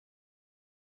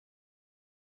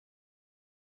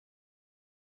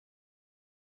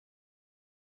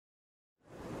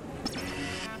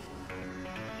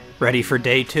Ready for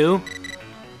day 2?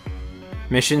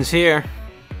 Mission's here.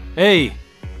 Hey!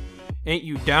 Ain't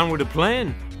you down with a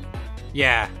plan?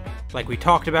 Yeah, like we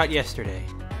talked about yesterday.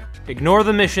 Ignore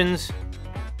the missions,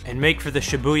 and make for the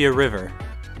Shibuya River.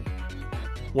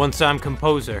 Once I'm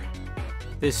composer,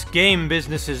 this game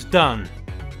business is done,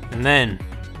 and then...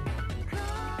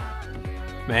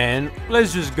 Man,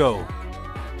 let's just go.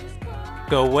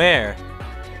 Go where?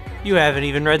 You haven't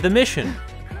even read the mission.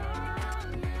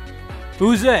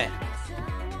 Who's that?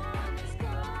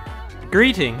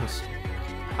 Greetings.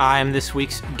 I am this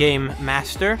week's game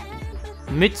master,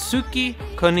 Mitsuki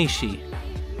Konishi.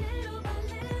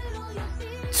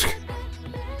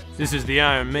 This is the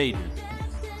Iron Maiden.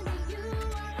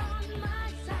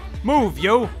 Move,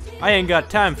 yo! I ain't got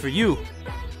time for you.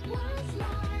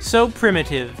 So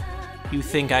primitive. You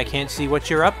think I can't see what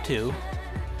you're up to?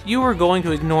 You were going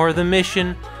to ignore the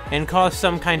mission and cause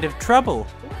some kind of trouble.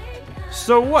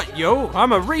 So what, yo?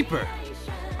 I'm a Reaper.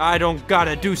 I don't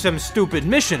gotta do some stupid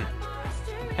mission.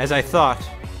 As I thought.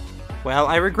 Well,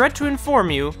 I regret to inform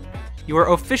you, you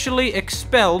were officially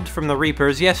expelled from the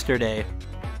Reapers yesterday.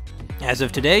 As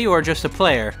of today, you are just a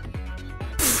player.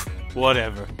 Pfft,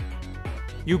 whatever.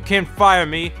 You can't fire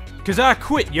me, 'cause I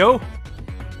quit, yo!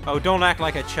 Oh, don't act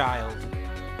like a child.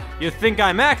 You think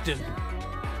I'm acting?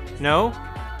 No,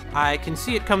 I can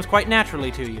see it comes quite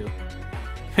naturally to you.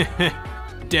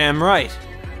 Damn right.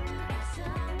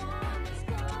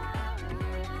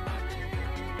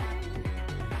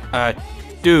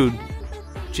 Dude,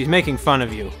 she's making fun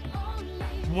of you.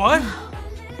 What?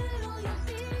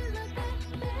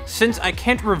 Since I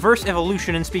can't reverse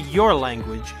evolution and speak your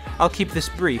language, I'll keep this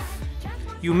brief.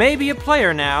 You may be a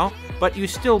player now, but you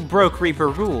still broke Reaper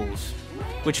rules,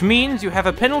 which means you have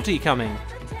a penalty coming.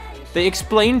 They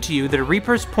explained to you that a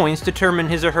Reaper's points determine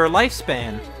his or her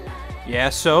lifespan. Yeah,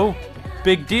 so?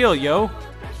 Big deal, yo.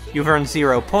 You've earned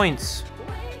 0 points.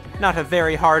 Not a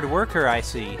very hard worker, I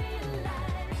see.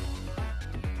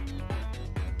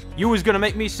 You was gonna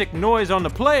make me sick noise on the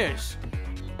players.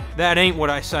 That ain't what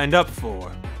I signed up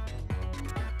for.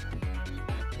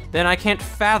 Then I can't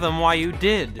fathom why you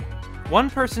did. One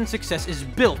person's success is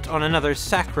built on another's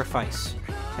sacrifice.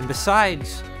 And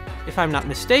besides, if I'm not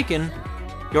mistaken,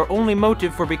 your only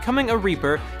motive for becoming a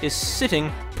Reaper is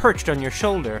sitting perched on your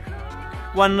shoulder.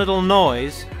 One little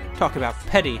noise, talk about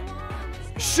petty.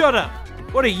 Shut up!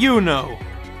 What do you know?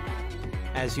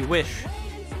 As you wish.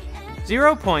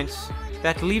 0 points,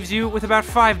 that leaves you with about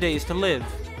 5 days to live.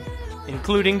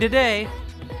 Including today.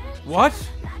 What?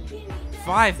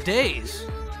 5 days?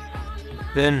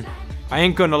 Then I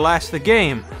ain't gonna last the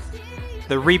game.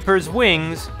 The Reaper's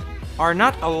wings are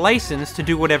not a license to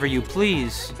do whatever you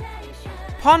please.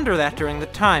 Ponder that during the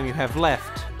time you have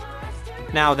left.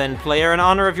 Now then, player, in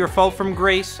honor of your fall from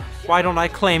grace, why don't I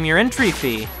claim your entry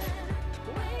fee?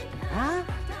 Huh?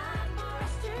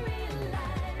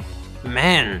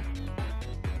 Man.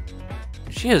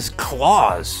 She has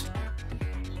claws.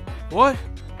 What?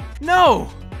 No!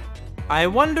 I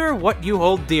wonder what you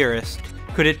hold dearest.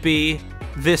 Could it be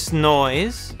this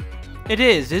noise? It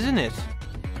is, isn't it?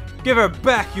 Give her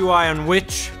back, you iron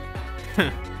witch!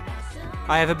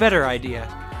 I have a better idea.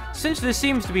 Since this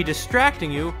seems to be distracting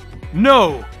you...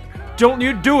 No! Don't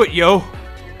you do it, yo!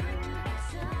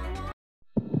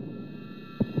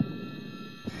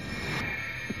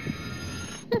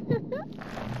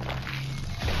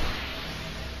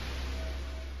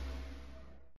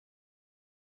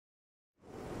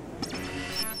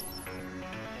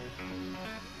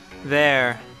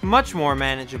 There. Much more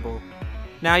manageable.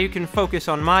 Now you can focus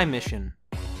on my mission.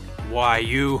 Why,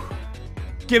 you...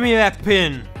 Give me that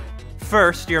pin!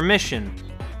 First, your mission.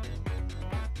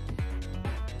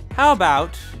 How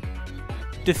about...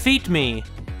 Defeat me.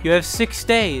 You have 6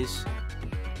 days.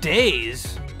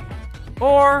 Days?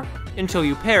 Or, until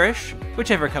you perish,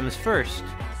 whichever comes first.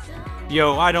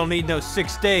 Yo, I don't need no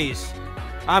 6 days.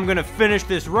 I'm gonna finish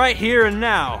this right here and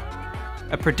now.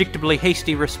 A predictably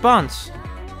hasty response.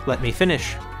 Let me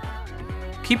finish.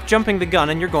 Keep jumping the gun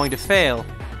and you're going to fail.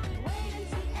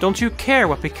 Don't you care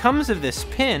what becomes of this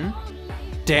pin?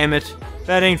 Damn it,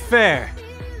 that ain't fair.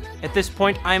 At this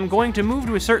point, I am going to move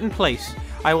to a certain place.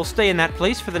 I will stay in that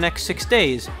place for the next 6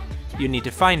 days. You need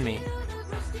to find me.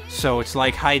 So it's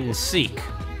like hide and seek.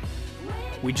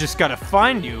 We just gotta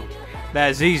find you.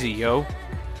 That's easy, yo.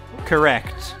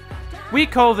 Correct. We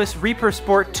call this Reaper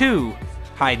Sport 2,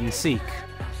 hide and seek.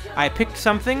 I picked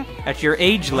something at your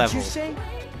age level. What'd you say?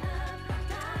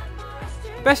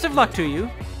 Best of luck to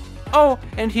you. Oh,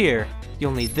 and here,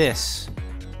 you'll need this.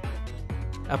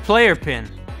 A player pin.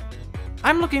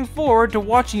 I'm looking forward to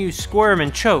watching you squirm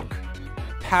and choke,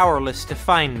 powerless to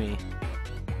find me.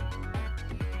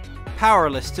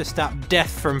 powerless to stop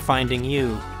death from finding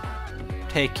you.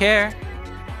 Take care.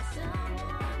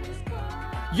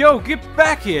 Yo, get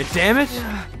back here, damn it!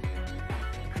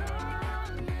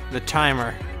 The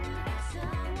timer.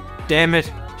 Damn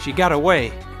it, she got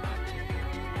away.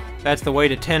 That's the way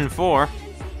to 10-4.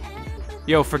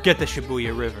 Yo, forget the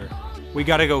Shibuya River. We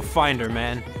gotta go find her,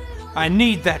 man. I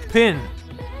need that pin!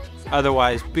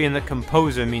 Otherwise, being the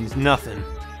composer means nothing.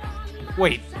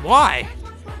 Wait, why?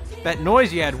 That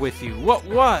noise you had with you,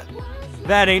 what?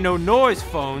 That ain't no noise,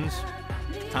 phones.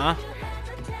 Huh?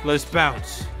 Let's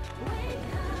bounce.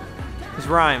 His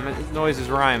rhyme, his noise is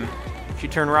rhyme. She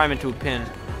turned rhyme into a pin.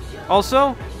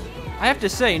 Also, I have to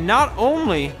say, not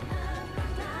only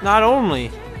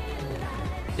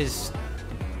is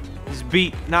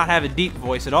Beat not have a deep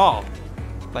voice at all.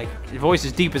 Like, his voice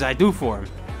as deep as I do for him.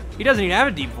 He doesn't even have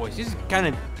a deep voice. He's kind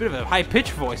of a bit of a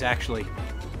high-pitched voice, actually.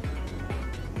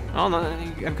 Oh, no,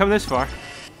 I've come this far.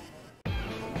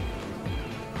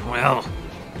 Well,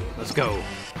 let's go.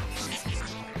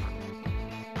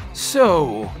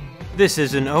 So, this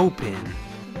is an O-pin.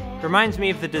 Reminds me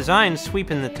of the design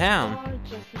sweeping the town.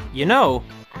 You know,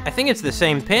 I think it's the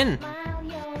same pin.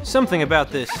 Something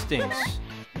about this stinks.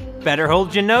 Better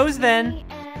hold your nose then.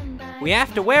 We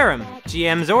have to wear 'em.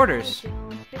 GM's orders.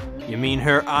 You mean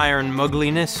her iron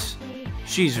muggliness?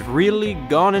 She's really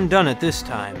gone and done it this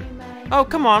time. Oh,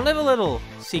 come on, live a little.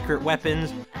 Secret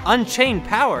weapons, unchained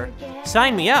power.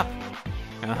 Sign me up.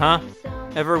 Uh-huh.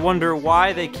 Ever wonder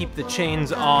why they keep the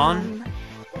chains on?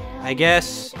 I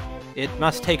guess it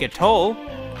must take a toll.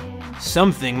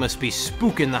 Something must be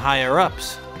spooking the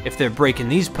higher-ups if they're breaking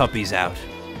these puppies out.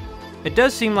 It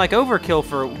does seem like overkill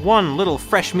for one little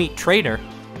fresh meat trader.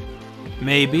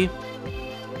 Maybe.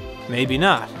 Maybe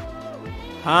not.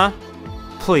 Huh?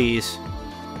 Please.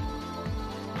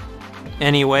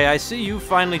 Anyway, I see you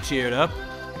finally cheered up.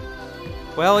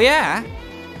 Well, yeah.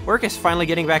 Work is finally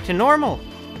getting back to normal.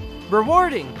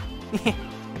 Rewarding.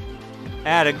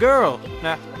 Atta girl.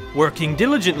 Now, working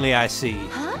diligently, I see.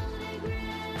 Huh?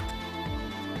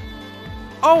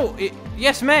 Oh,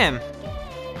 yes, ma'am.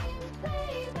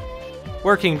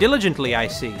 Working diligently, I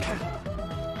see.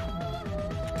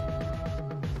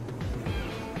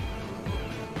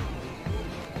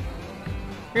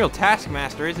 Real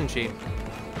taskmaster, isn't she?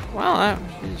 Well,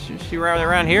 is she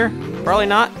around here? Probably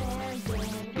not.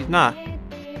 She's not.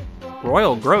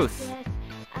 Royal growth.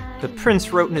 The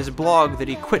prince wrote in his blog that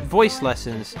he quit voice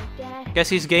lessons. Guess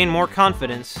he's gained more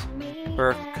confidence.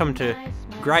 Or come to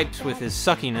gripes with his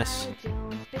suckiness.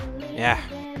 Yeah,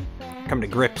 come to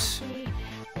grips.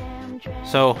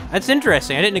 So, that's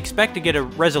interesting. I didn't expect to get a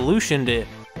resolution to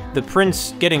the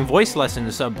prince getting voice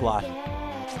lessons subplot.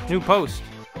 New post.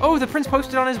 Oh, the prince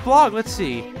posted on his blog. Let's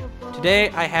see. Today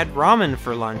I had ramen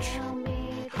for lunch.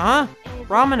 Huh?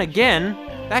 Ramen again?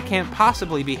 That can't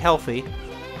possibly be healthy.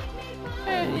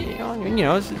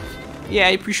 Yeah,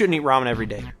 you shouldn't eat ramen every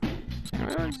day.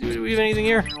 Do we have anything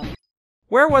here?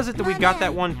 Where was it that we got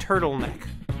that one turtleneck?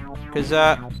 Because,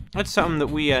 that's something that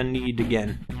we, need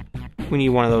again. We need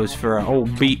one of those for our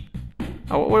old Beat.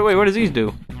 Oh, wait, what does these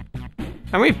do?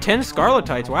 And we have 10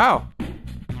 scarletites, wow.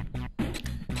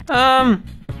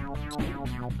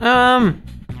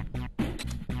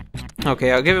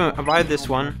 Okay, I'll buy this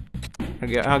one.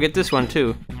 I'll get this one,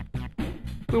 too.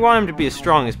 We want him to be as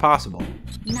strong as possible.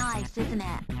 Nice, isn't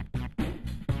it?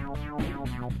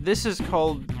 This is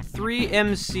called 3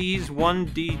 MCs, 1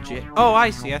 DJ. Oh, I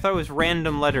see. I thought it was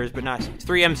random letters, but not. It's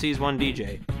 3 MCs, 1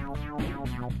 DJ.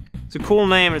 It's a cool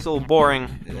name. It's a little boring,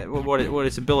 what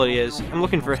its ability is. I'm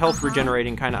looking for health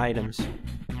regenerating kind of items.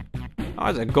 Oh,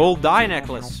 it's a gold dye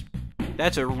necklace.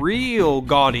 That's a real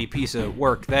gaudy piece of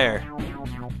work there.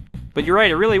 But you're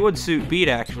right, it really would suit Beat,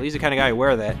 actually. He's the kind of guy who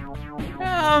wear that.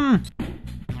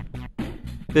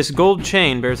 This gold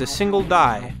chain bears a single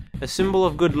die, a symbol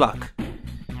of good luck.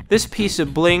 This piece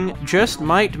of bling just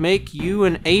might make you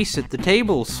an ace at the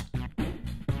tables.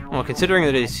 Well, considering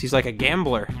that he's like a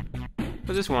gambler.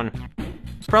 What's this one?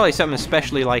 Probably something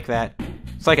especially like that.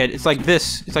 It's like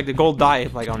this. It's like the gold die,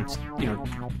 like on,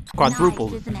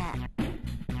 quadrupled. Nice, isn't it?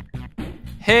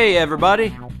 Hey,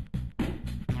 everybody!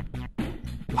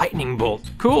 Lightning bolt.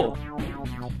 Cool.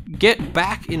 Get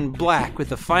back in black with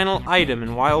the final item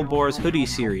in Wild Boar's hoodie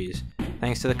series.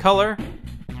 Thanks to the color,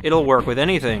 it'll work with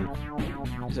anything.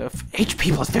 So,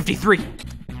 HP plus 53.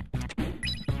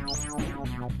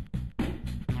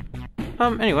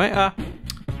 Anyway,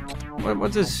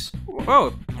 what's this?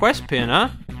 Oh, quest pin, huh?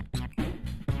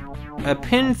 A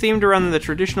pin themed around the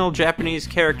traditional Japanese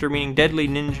character meaning deadly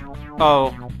ninja.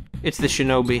 Oh, it's the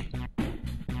shinobi.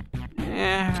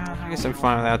 Yeah, I guess I'm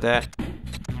fine without that.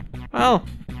 Well,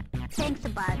 Thanks a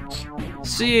bunch.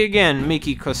 See you again,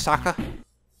 Miki Kosaka.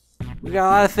 We got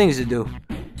a lot of things to do.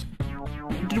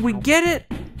 Did we get it?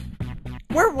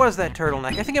 Where was that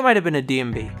turtleneck? I think it might have been a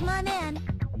DMB. Come on in.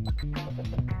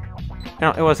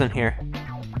 No, it wasn't here.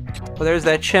 Well, there's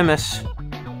that chemis.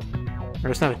 Or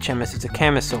it's not a chemis, it's a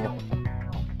camisole.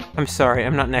 I'm sorry,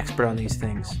 I'm not an expert on these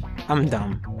things. I'm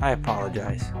dumb. I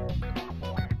apologize.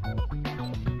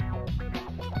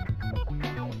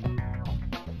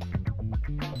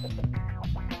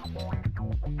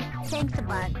 Thanks a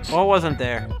bunch. What wasn't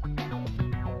there?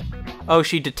 Oh,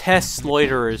 she detests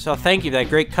loiterers. Oh, thank you for that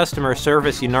great customer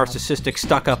service, you narcissistic,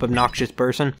 stuck-up, obnoxious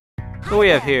person. What do we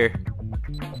have here?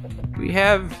 We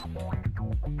have...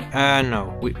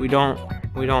 no. We don't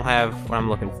have what I'm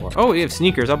looking for. Oh, we have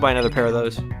sneakers. I'll buy another pair of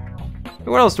those.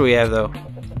 What else do we have, though?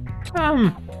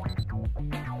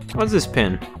 What's this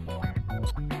pin?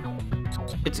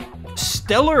 It's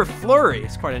Stellar Flurry.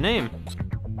 It's quite a name.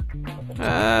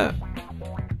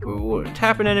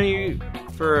 Tap an enemy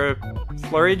for a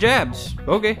flurry of jabs.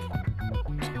 Okay.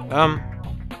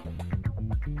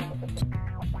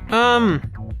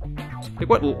 Like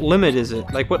what limit is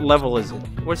it? Like what level is it?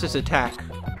 What's this attack?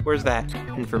 Where's that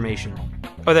information?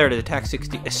 Oh, there it is. Attack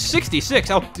 60. 66.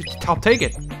 I'll take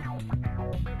it.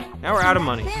 Now we're out of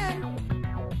money.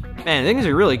 Man, things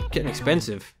are really getting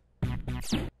expensive.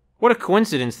 What a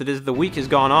coincidence that as the week has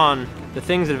gone on, the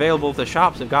things available at the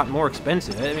shops have gotten more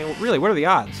expensive. I mean, really, what are the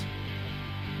odds?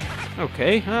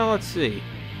 Okay, well, let's see.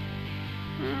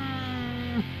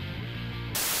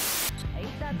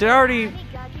 Did I already...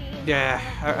 Yeah,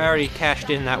 I already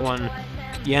cashed in that one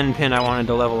yen pin I wanted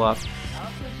to level up.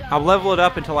 I'll level it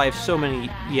up until I have so many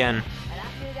yen.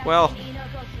 Well,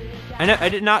 I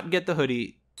did not get the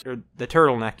hoodie, or the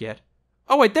turtleneck yet.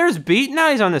 Oh wait, there's Beat.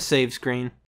 Now he's on the save screen.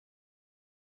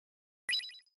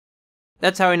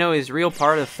 That's how I know he's a real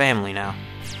part of the family now.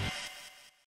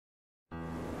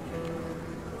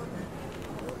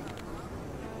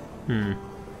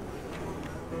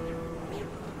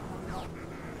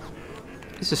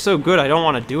 This is so good, I don't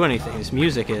want to do anything. This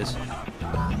music is.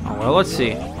 Oh, well, let's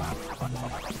see.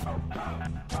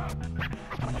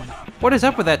 What is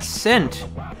up with that scent?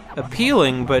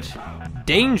 Appealing, but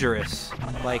dangerous.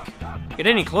 Like, get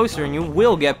any closer and you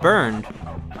will get burned.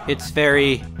 It's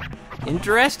very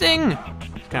interesting.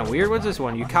 It's kind of weird. What's this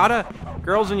one? Yukata?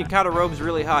 Girls in yukata robes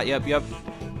really hot. Yep.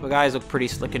 The guys look pretty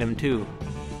slick in them too.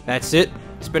 That's it.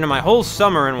 Spending my whole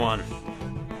summer in one.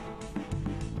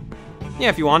 Yeah,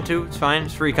 if you want to, it's fine.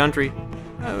 It's free country.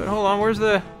 But hold on, where's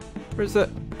the...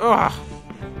 Ugh.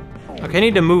 Okay, I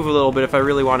need to move a little bit if I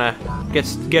really want to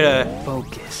get a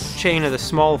focus chain of the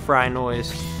small fry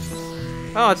noise.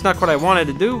 Oh, that's not what I wanted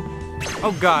to do.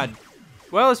 Oh God.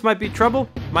 Well, this might be trouble.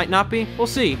 Might not be. We'll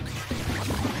see.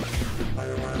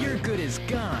 Your good is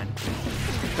gone.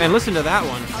 Man, listen to that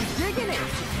one. I'm digging it.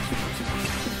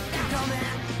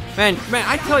 Man,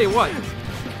 I tell you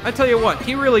what,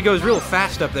 he really goes real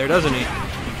fast up there, doesn't he?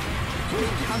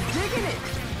 I'm digging it.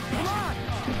 Come on.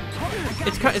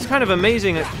 It's kind of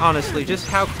amazing, honestly, just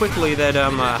how quickly that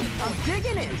I'm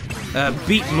digging it.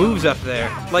 Beat moves up there.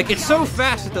 Like, it's so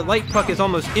fast that the light puck is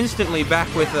almost instantly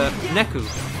back with Neku.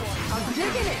 I'm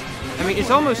digging it. I mean, it's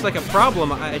almost like a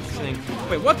problem, I think.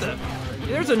 Wait, what the?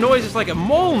 There's a noise, it's like a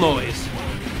mole noise.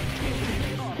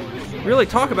 Really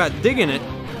talk about digging it.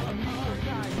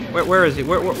 Where is he?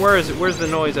 Where is it? Where's the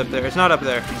noise up there? It's not up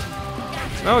there.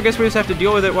 Well, I guess we just have to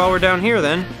deal with it while we're down here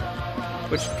then.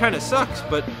 Which kind of sucks,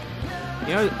 but,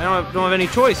 you know, I don't have any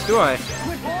choice, do I?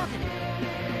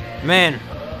 Man.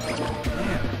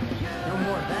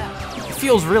 It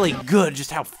feels really good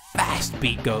just how fast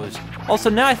Beat goes. Also,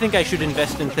 now I think I should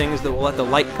invest in things that will let the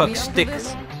light puck stick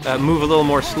move a little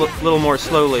more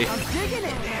slowly.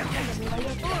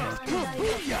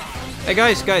 Hey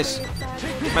guys.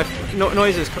 My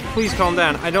noises, please calm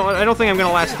down. I don't think I'm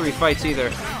gonna last 3 fights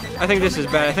either. I think this is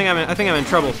bad. I think I'm in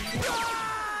trouble.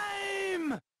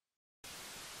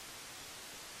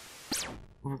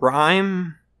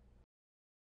 Rhyme?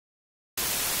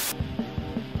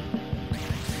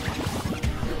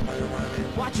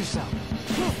 Watch yourself.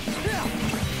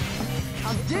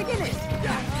 I'm digging it. Get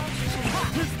out.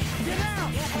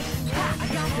 I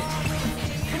got this.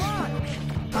 Come on.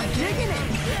 I'm digging it.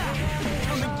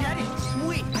 Come and get it.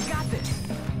 Sweet. I got this.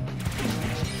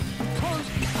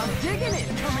 I'm digging it.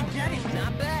 Come and get it.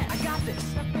 Not bad. I got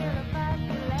this.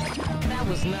 That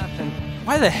was nothing.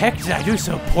 Why the heck did I do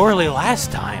so poorly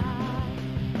last time?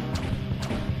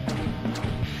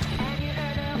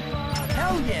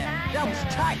 Hell yeah. That was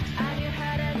tight.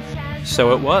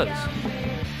 So it was.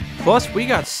 Plus, we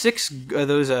got 6 of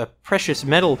those precious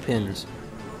metal pins.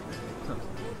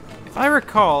 If I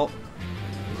recall,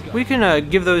 We can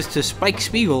give those to Spike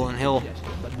Spiegel and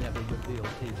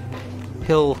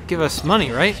he'll give us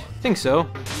money, right? Think so.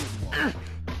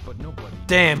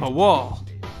 Damn, a wall.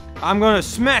 I'm gonna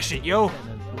smash it, yo.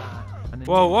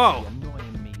 Whoa, whoa.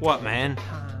 What, man?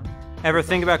 Ever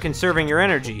think about conserving your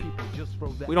energy?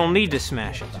 We don't need to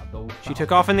smash it. She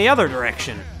took off in the other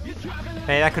direction.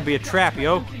 Hey, that could be a trap,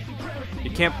 yo.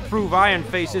 You can't prove Iron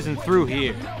Face isn't through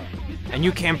here. And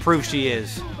you can't prove she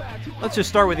is. Let's just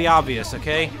start with the obvious,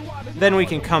 okay? Then we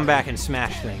can come back and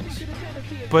smash things.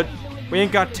 But we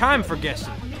ain't got time for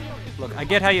guessing. Look, I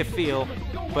get how you feel,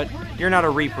 but you're not a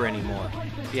Reaper anymore.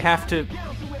 You have to...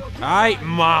 Aight,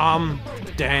 Mom!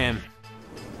 Damn.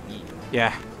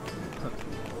 Yeah.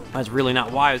 That's really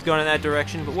not why I was going in that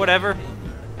direction, but whatever.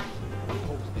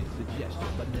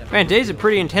 Man, today's a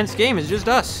pretty intense game. It's just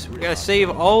us. We gotta save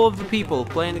all of the people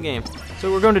playing the game.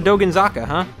 So we're going to Dogenzaka,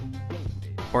 huh?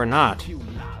 Or not.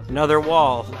 Another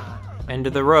wall. End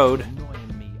of the road.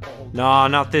 Nah,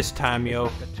 not this time, yo.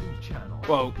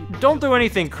 Whoa, don't do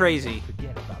anything crazy.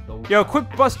 Yo, quit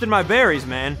busting my berries,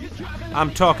 man.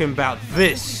 I'm talking about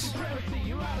this.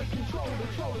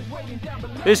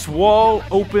 This wall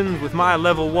opens with my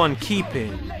level 1 key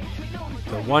pin.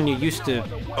 The one you used to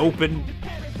open?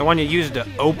 The one you used to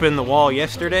open the wall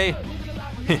yesterday?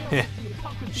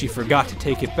 She forgot to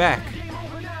take it back.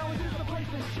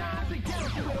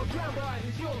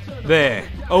 There,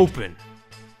 open.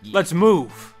 Let's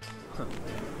move.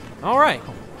 Alright.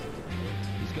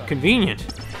 Convenient.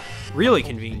 Really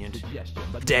convenient.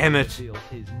 Damn it.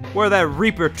 Where'd that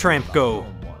Reaper tramp go?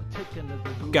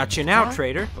 Got you now,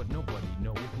 traitor.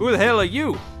 Who the hell are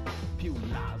you?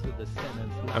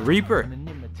 A Reaper?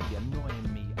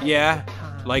 Yeah,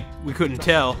 like we couldn't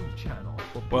tell.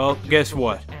 Well, guess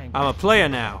what? I'm a player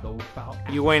now.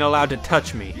 You ain't allowed to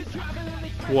touch me.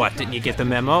 What, didn't you get the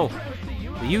memo?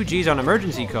 The UG's on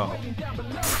emergency call.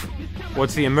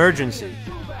 What's the emergency?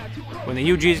 When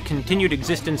the UG's continued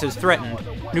existence is threatened,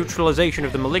 neutralization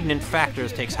of the malignant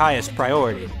factors takes highest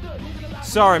priority.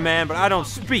 Sorry, man, but I don't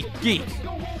speak geek.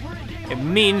 It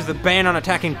means the ban on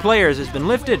attacking players has been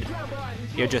lifted.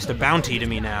 You're just a bounty to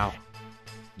me now.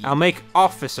 I'll make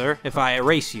officer if I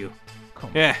erase you.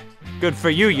 Yeah, good for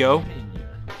you, yo.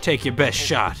 Take your best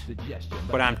shot.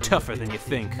 But I'm tougher than you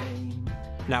think.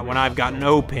 Not when I've got an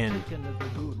O-pin.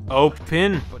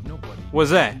 O-pin?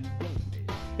 What's that?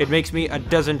 It makes me a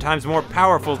dozen times more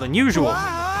powerful than usual.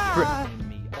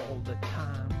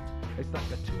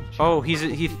 Oh,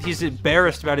 he's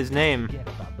embarrassed about his name.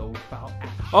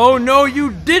 Oh no,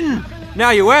 you didn't!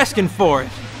 Now you asking for it.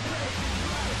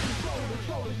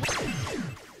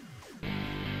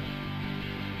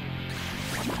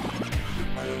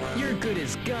 You're good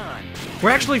as gone.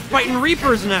 We're actually fighting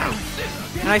Reapers now,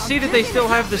 and I see that they still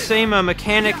have the same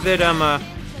mechanic that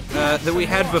that we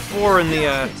had before in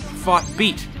the fought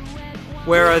Beat,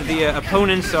 where the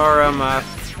opponents are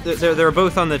they're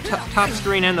both on the top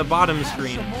screen and the bottom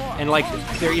screen, and like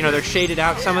they're shaded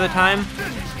out some of the time.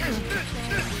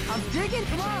 I'm digging.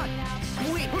 Come on.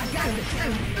 Sweet. I got this.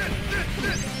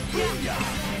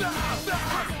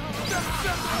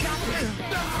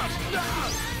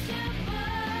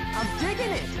 I'm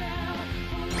digging it.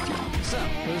 So,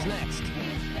 who's next?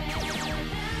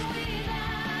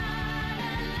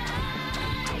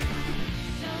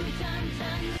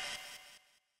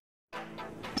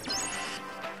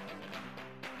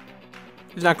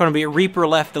 There's not going to be a Reaper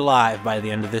left alive by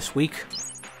the end of this week.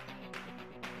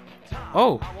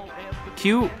 Oh,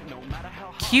 Q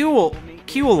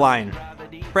line.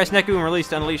 Press Neku and release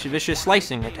to unleash a vicious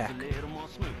slicing attack.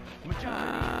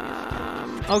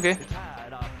 Okay.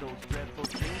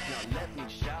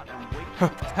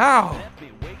 How?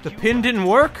 The pin didn't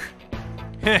work?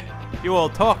 Heh, you all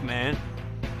talk, man.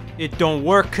 It don't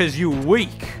work 'cause you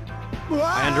weak.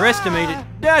 I underestimated.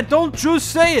 Dad, don't just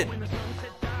say it.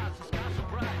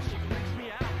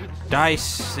 Dice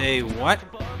say what?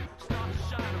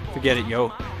 Forget it,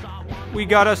 yo. We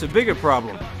got us a bigger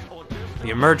problem. The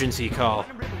emergency call.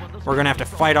 We're gonna have to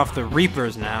fight off the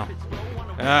Reapers now.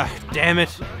 Damn it.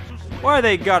 Why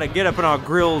they gotta get up in our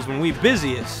grills when we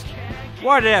busiest?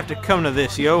 Why'd it have to come to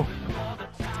this, yo?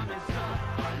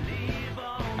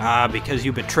 Because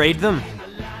you betrayed them?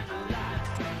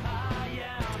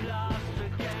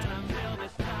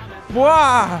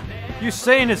 Wah! You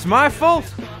saying it's my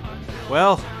fault?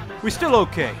 Well, we still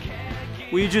okay.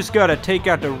 We just gotta take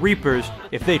out the Reapers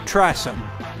if they try something,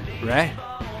 right?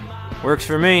 Works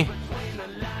for me.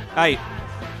 Aight,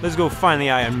 let's go find the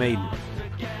Iron Maiden.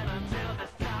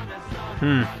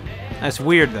 That's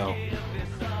weird though.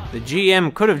 The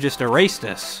GM could have just erased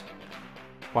us.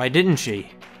 Why didn't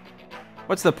she?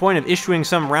 What's the point of issuing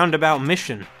some roundabout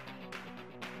mission?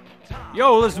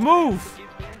 Yo, let's move.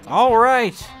 All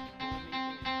right.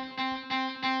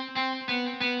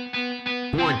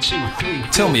 1, 2, 3.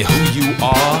 Tell me who you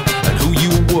are and who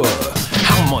you were.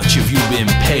 How much have you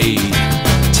been paid?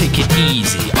 Take it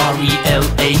easy,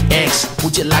 RELAX.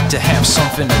 Would you like to have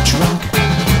something to drink?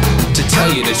 To tell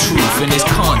you the truth, in this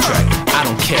contract, I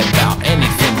don't care about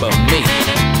anything but me.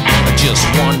 I just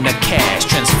want the cash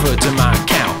transferred to my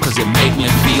account, cause it make me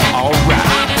feel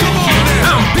alright.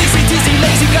 I'm